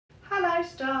Hi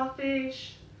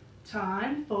starfish,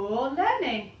 time for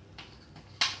learning.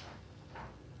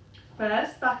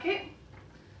 First bucket,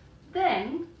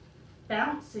 then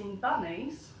bouncing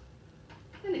bunnies,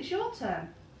 then it's your turn.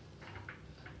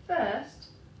 First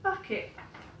bucket.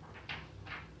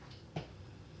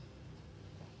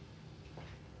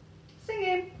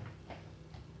 Singing.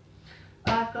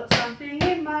 I've got something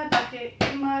in my bucket,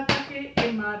 in my bucket,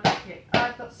 in my bucket.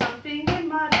 I've got something in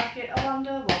my bucket, I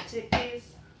wonder what it is.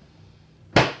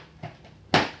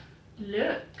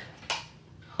 Look.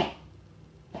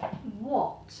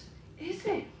 What is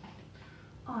it?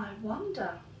 I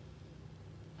wonder.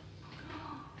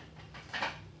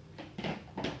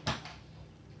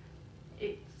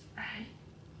 It's a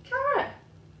carrot.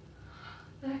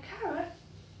 The carrot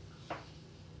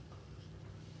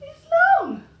is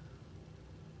long.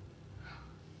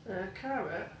 The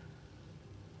carrot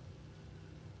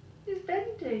is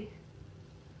bendy.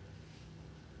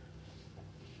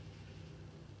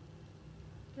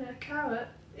 The carrot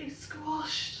is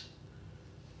squashed.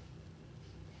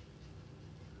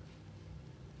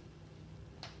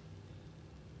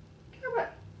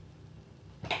 Carrot.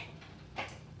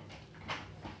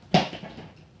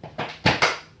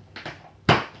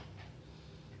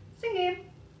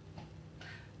 Singing.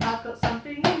 I've got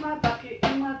something in my bucket,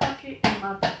 in my bucket, in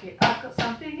my bucket. I've got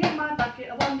something in my bucket,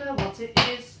 I wonder what it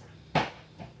is.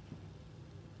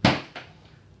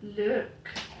 Look.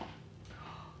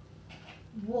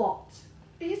 What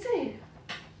is it?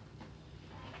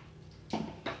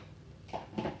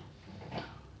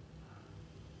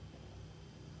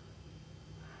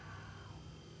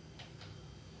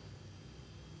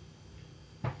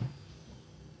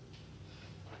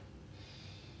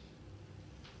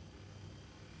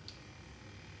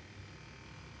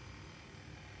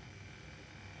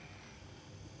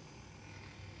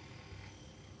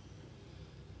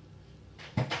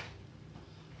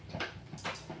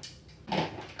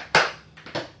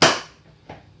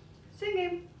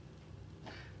 Singing.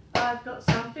 I've got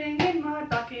something in my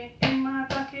bucket, in my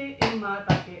bucket, in my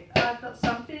bucket. I've got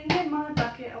something in my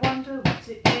bucket, I wonder what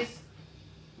it is.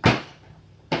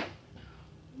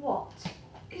 What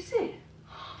is it?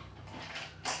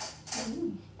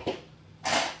 Ooh.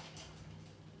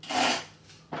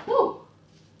 Ooh.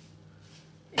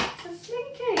 It's a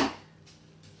slinky.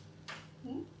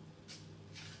 Ooh.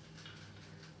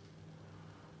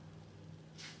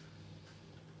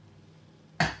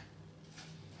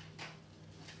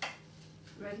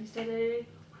 Ready, steady.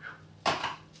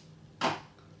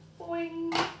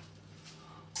 Boing.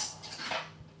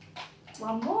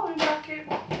 One more in bucket.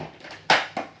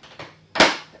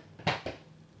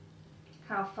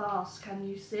 How fast can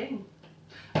you sing?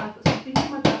 I've got something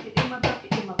in my bucket, in my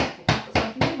bucket, in my bucket. I've got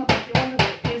something in my bucket, I wonder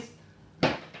what it is.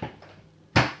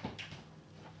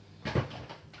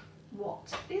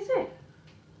 What is it?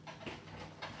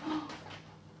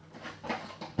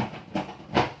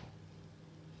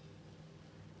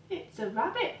 It's a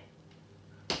rabbit.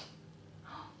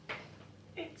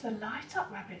 It's a light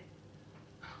up rabbit.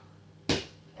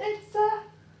 It's a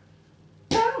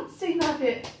bouncy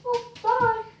rabbit. Oh,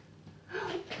 bye.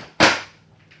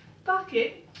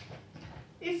 Bucket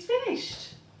is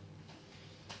finished.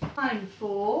 Time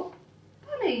for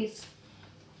bunnies.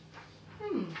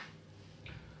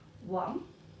 1,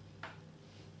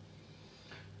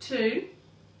 2,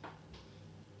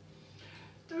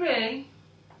 3,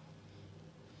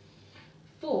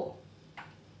 4.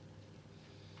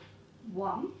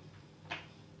 1,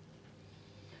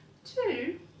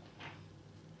 2,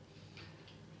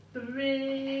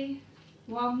 3.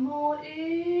 One more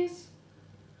is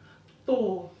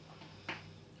 4.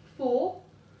 4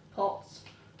 pots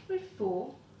with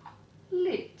 4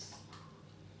 lids.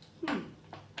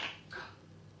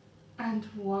 And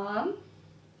 1,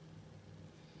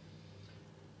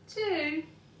 2,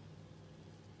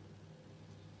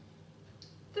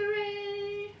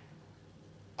 3,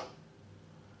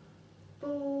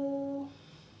 4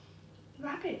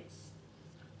 rabbits.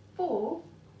 4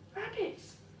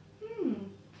 rabbits.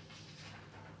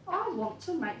 I want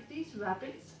to make these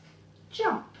rabbits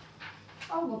jump.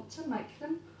 I want to make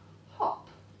them hop.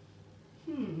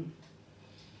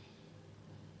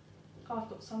 I've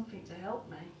got something to help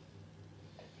me.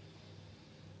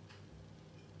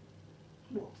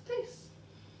 What's this?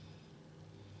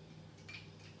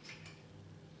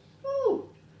 Oh,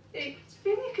 it's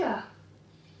vinegar.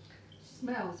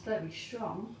 Smells very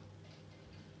strong.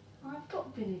 I've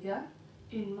got vinegar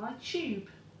in my tube.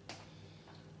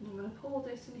 I'm going to pour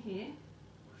this in here.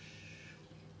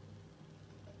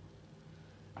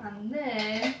 And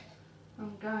then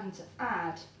I'm going to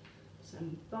add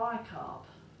some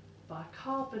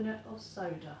bicarbonate of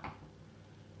soda.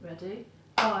 Ready?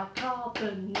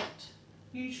 Bicarbonate.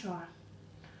 You try.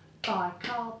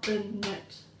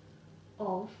 Bicarbonate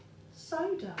of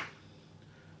soda.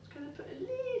 I'm going to put a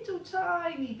little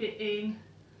tiny bit in,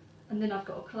 and then I've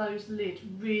got to close the lid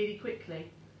really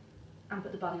quickly and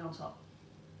put the bunny on top.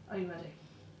 Are you ready?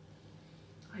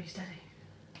 Are you steady?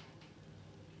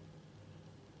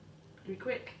 Be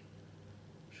quick.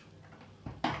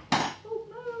 Oh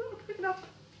no, not quick enough.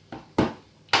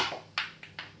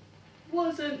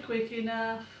 Wasn't quick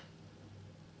enough.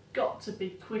 Got to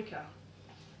be quicker.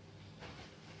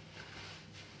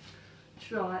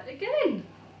 Try it again.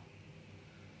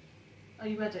 Are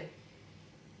you ready?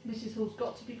 Mrs. Hall's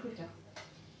got to be quicker.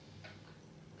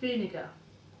 Vinegar.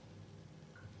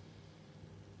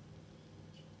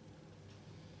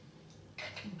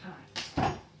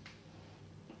 Okay.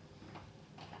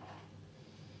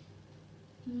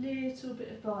 Little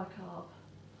bit of bicarb.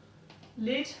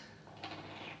 Lid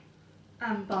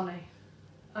and bunny.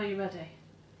 Are you ready?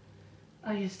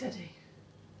 Are you steady?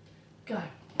 Go.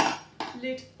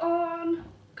 Lid on.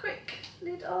 Quick.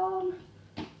 Lid on.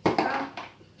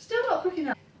 Still not quick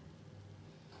enough.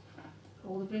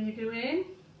 Pour the vinegar in.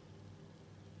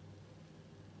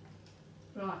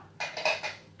 Right.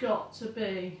 Got to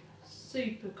be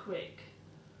super quick.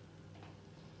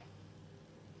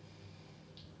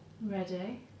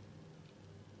 Ready,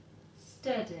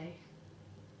 steady,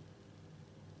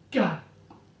 go.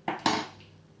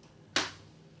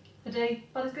 Ready,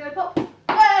 bunny's going to pop.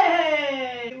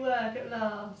 Hey! Good work at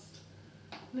last.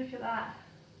 Look at that.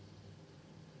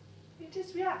 It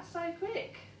just reacts so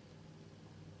quick.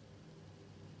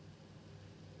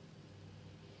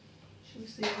 Shall we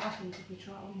see what happens if we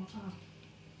try it one more time?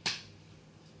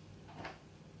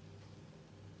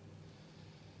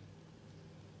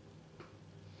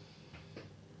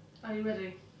 Are you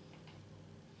ready?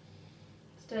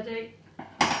 Steady.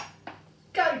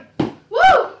 Go!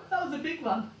 Woo! That was a big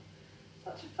one.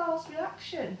 Such a fast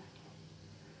reaction.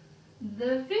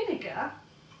 The vinegar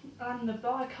and the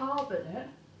bicarbonate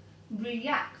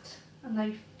react, and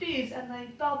they fizz and they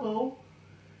bubble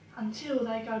until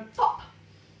they go pop.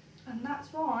 And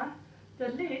that's why the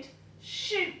lid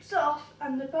shoots off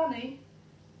and the bunny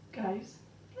goes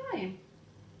flying.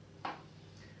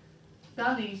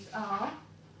 Bunnies are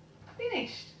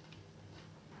finished.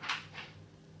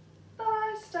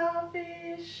 Bye,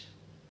 starfish.